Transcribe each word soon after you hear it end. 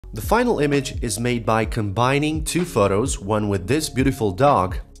The final image is made by combining two photos, one with this beautiful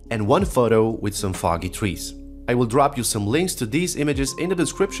dog and one photo with some foggy trees. I will drop you some links to these images in the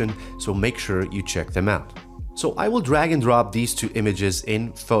description, so make sure you check them out. So I will drag and drop these two images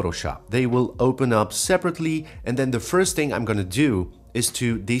in Photoshop. They will open up separately, and then the first thing I'm gonna do is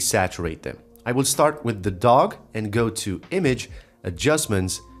to desaturate them. I will start with the dog and go to Image,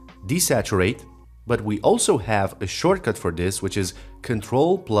 Adjustments, Desaturate, but we also have a shortcut for this, which is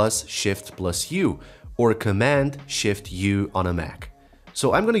Control plus Shift plus U, or Command Shift U on a Mac.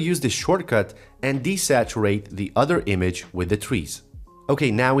 So I'm gonna use this shortcut and desaturate the other image with the trees. Okay,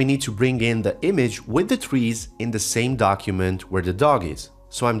 now we need to bring in the image with the trees in the same document where the dog is.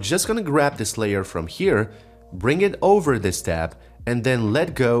 So I'm just gonna grab this layer from here, bring it over this tab, and then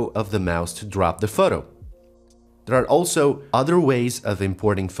let go of the mouse to drop the photo. There are also other ways of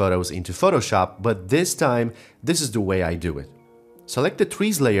importing photos into Photoshop, but this time, this is the way I do it. Select the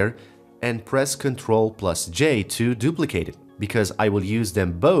trees layer and press Ctrl plus J to duplicate it, because I will use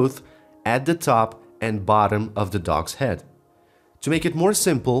them both at the top and bottom of the dog's head. To make it more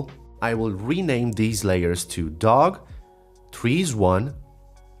simple, I will rename these layers to Dog, Trees 1,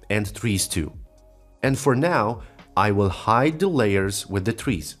 and Trees 2. And for now, I will hide the layers with the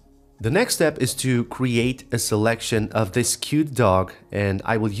trees. The next step is to create a selection of this cute dog, and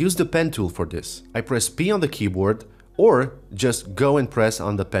I will use the pen tool for this. I press P on the keyboard, or just go and press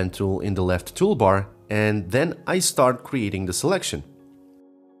on the pen tool in the left toolbar, and then I start creating the selection.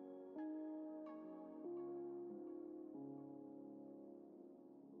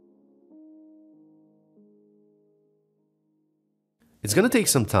 It's gonna take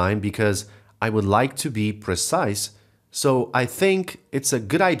some time because I would like to be precise, so I think it's a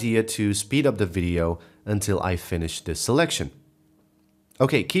good idea to speed up the video until I finish this selection.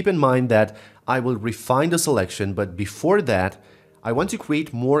 Okay, keep in mind that I will refine the selection, but before that, I want to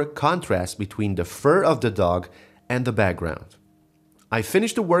create more contrast between the fur of the dog and the background. I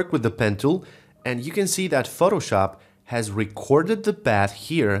finished the work with the pen tool, and you can see that Photoshop has recorded the path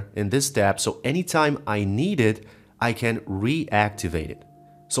here in this tab, so anytime I need it, I can reactivate it.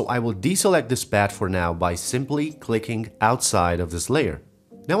 So I will deselect this path for now by simply clicking outside of this layer.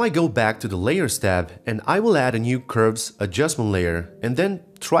 Now I go back to the Layers tab and I will add a new Curves adjustment layer and then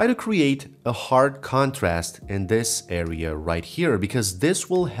try to create a hard contrast in this area right here, because this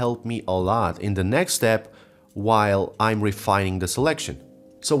will help me a lot in the next step while I'm refining the selection.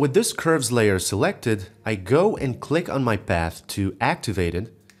 So with this Curves layer selected, I go and click on my path to activate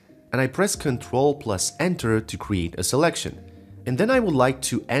it, and I press Ctrl plus Enter to create a selection. And then I would like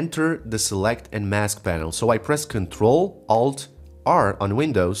to enter the Select and Mask panel, so I press Ctrl Alt R on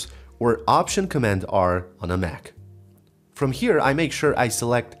Windows or Option Command R on a Mac. From here, I make sure I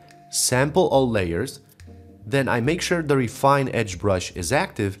select Sample All Layers, then I make sure the Refine Edge brush is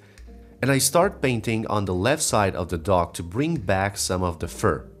active, and I start painting on the left side of the dog to bring back some of the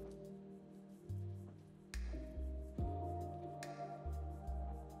fur.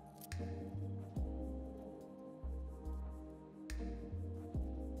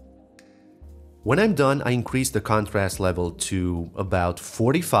 When I'm done, I increase the contrast level to about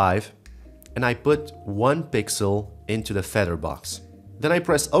 45 and I put 1 pixel into the feather box. Then I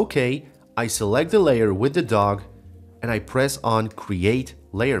press OK, I select the layer with the dog and I press on Create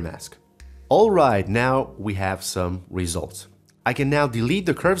Layer Mask. Alright, now we have some results. I can now delete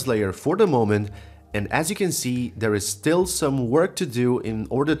the curves layer for the moment, and as you can see, there is still some work to do in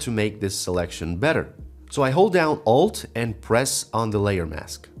order to make this selection better. So I hold down Alt and press on the layer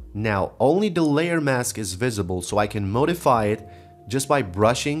mask. Now only the layer mask is visible, so I can modify it just by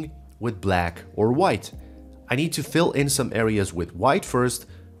brushing with black or white. I need to fill in some areas with white first,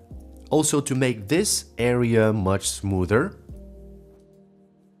 also to make this area much smoother.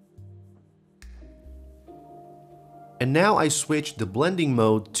 And now I switch the blending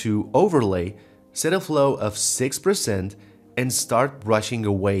mode to overlay, set a flow of 6% and start brushing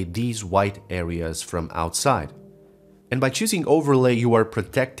away these white areas from outside. And by choosing overlay, you are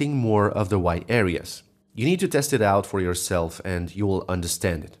protecting more of the white areas. You need to test it out for yourself and you will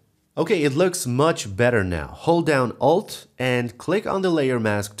understand it. Okay, it looks much better now. Hold down Alt and click on the layer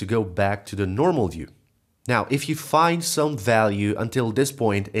mask to go back to the normal view. Now, if you find some value until this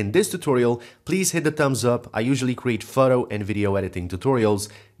point in this tutorial, please hit the thumbs up. I usually create photo and video editing tutorials,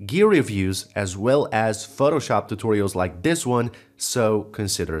 gear reviews, as well as Photoshop tutorials like this one, so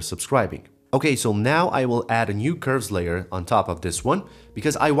consider subscribing. Okay, so now I will add a new curves layer on top of this one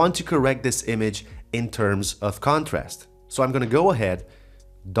because I want to correct this image in terms of contrast. So I'm gonna go ahead,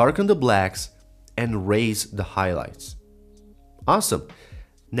 darken the blacks, and raise the highlights. Awesome.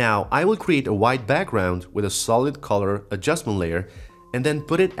 Now I will create a white background with a solid color adjustment layer, and then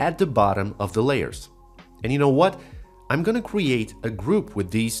put it at the bottom of the layers. And you know what? I'm gonna create a group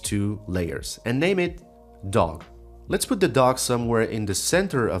with these two layers and name it dog. Let's put the dog somewhere in the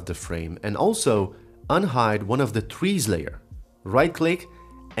center of the frame and also unhide one of the trees layer. Right click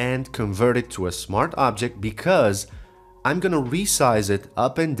and convert it to a smart object because I'm gonna resize it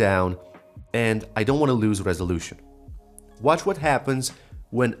up and down and I don't wanna lose resolution. Watch what happens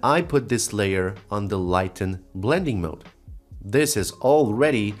when I put this layer on the lighten blending mode. This is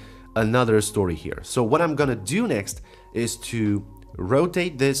already another story here. So what I'm gonna do next is to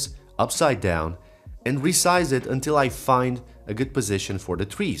rotate this upside down and resize it until I find a good position for the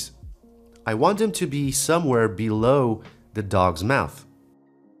trees. I want them to be somewhere below the dog's mouth.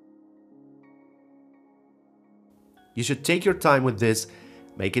 You should take your time with this,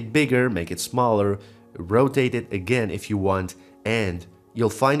 make it bigger, make it smaller, rotate it again if you want, and you'll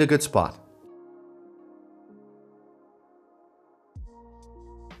find a good spot.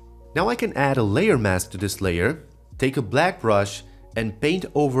 Now I can add a layer mask to this layer, take a black brush and paint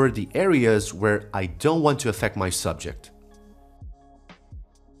over the areas where I don't want to affect my subject.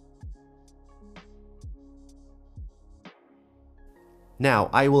 Now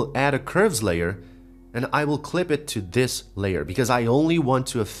I will add a curves layer and I will clip it to this layer because I only want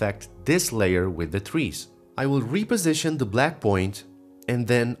to affect this layer with the trees. I will reposition the black point and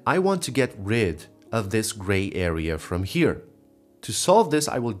then I want to get rid of this gray area from here. To solve this,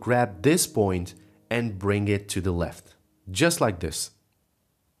 I will grab this point and bring it to the left, just like this.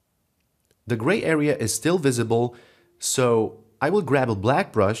 The gray area is still visible, so I will grab a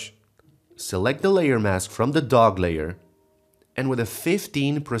black brush, select the layer mask from the dog layer, and with a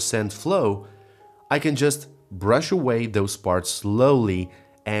 15% flow, I can just brush away those parts slowly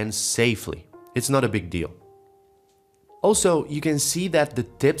and safely. It's not a big deal. Also, you can see that the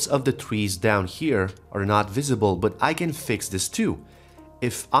tips of the trees down here are not visible, but I can fix this too.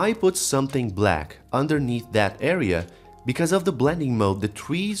 If I put something black underneath that area, because of the blending mode, the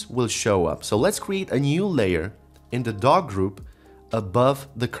trees will show up. So let's create a new layer in the dog group above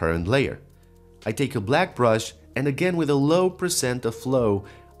the current layer. I take a black brush and again with a low percent of flow,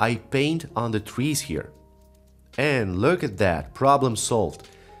 I paint on the trees here. And look at that, problem solved.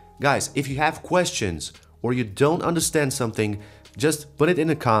 Guys, if you have questions or you don't understand something, just put it in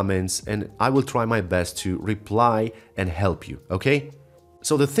the comments and I will try my best to reply and help you, okay?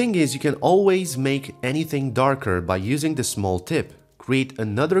 So the thing is, you can always make anything darker by using the small tip. Create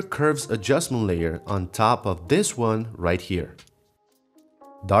another curves adjustment layer on top of this one right here.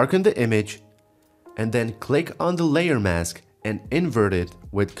 Darken the image and then click on the layer mask and invert it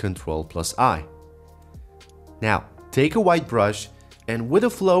with Ctrl+I. Now, take a white brush and with a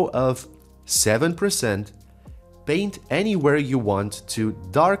flow of 7%, paint anywhere you want to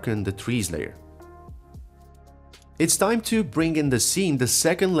darken the trees layer. It's time to bring in the scene, the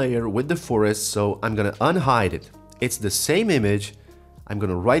second layer with the forest, so I'm gonna unhide it. It's the same image, I'm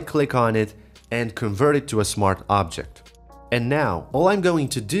gonna right click on it and convert it to a smart object. And now, all I'm going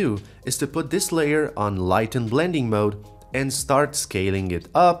to do is to put this layer on lighten blending mode and start scaling it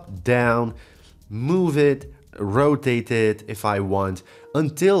up, down, move it, rotate it if I want,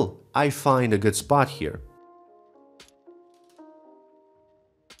 until I find a good spot here.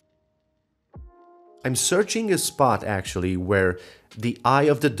 I'm searching a spot actually where the eye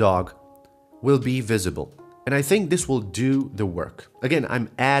of the dog will be visible. And I think this will do the work. Again, I'm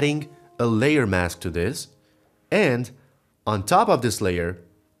adding a layer mask to this. And on top of this layer,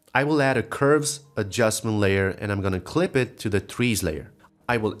 I will add a curves adjustment layer and I'm gonna clip it to the trees layer.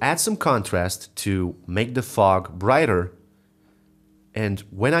 I will add some contrast to make the fog brighter. And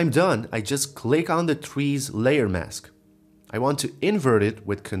when I'm done, I just click on the trees layer mask. I want to invert it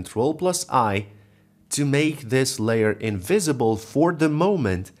with Ctrl+I to make this layer invisible for the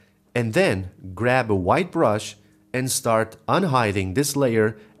moment and then grab a white brush and start unhiding this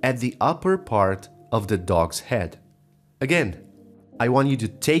layer at the upper part of the dog's head. Again, I want you to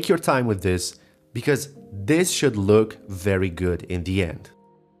take your time with this because this should look very good in the end.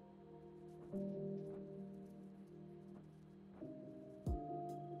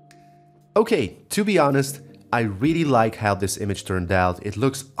 Okay, to be honest, I really like how this image turned out. It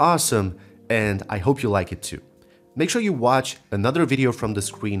looks awesome and I hope you like it too. Make sure you watch another video from the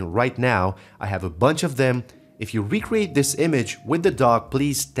screen right now. I have a bunch of them. If you recreate this image with the dog,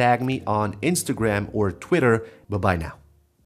 please tag me on Instagram or Twitter. Bye-bye now.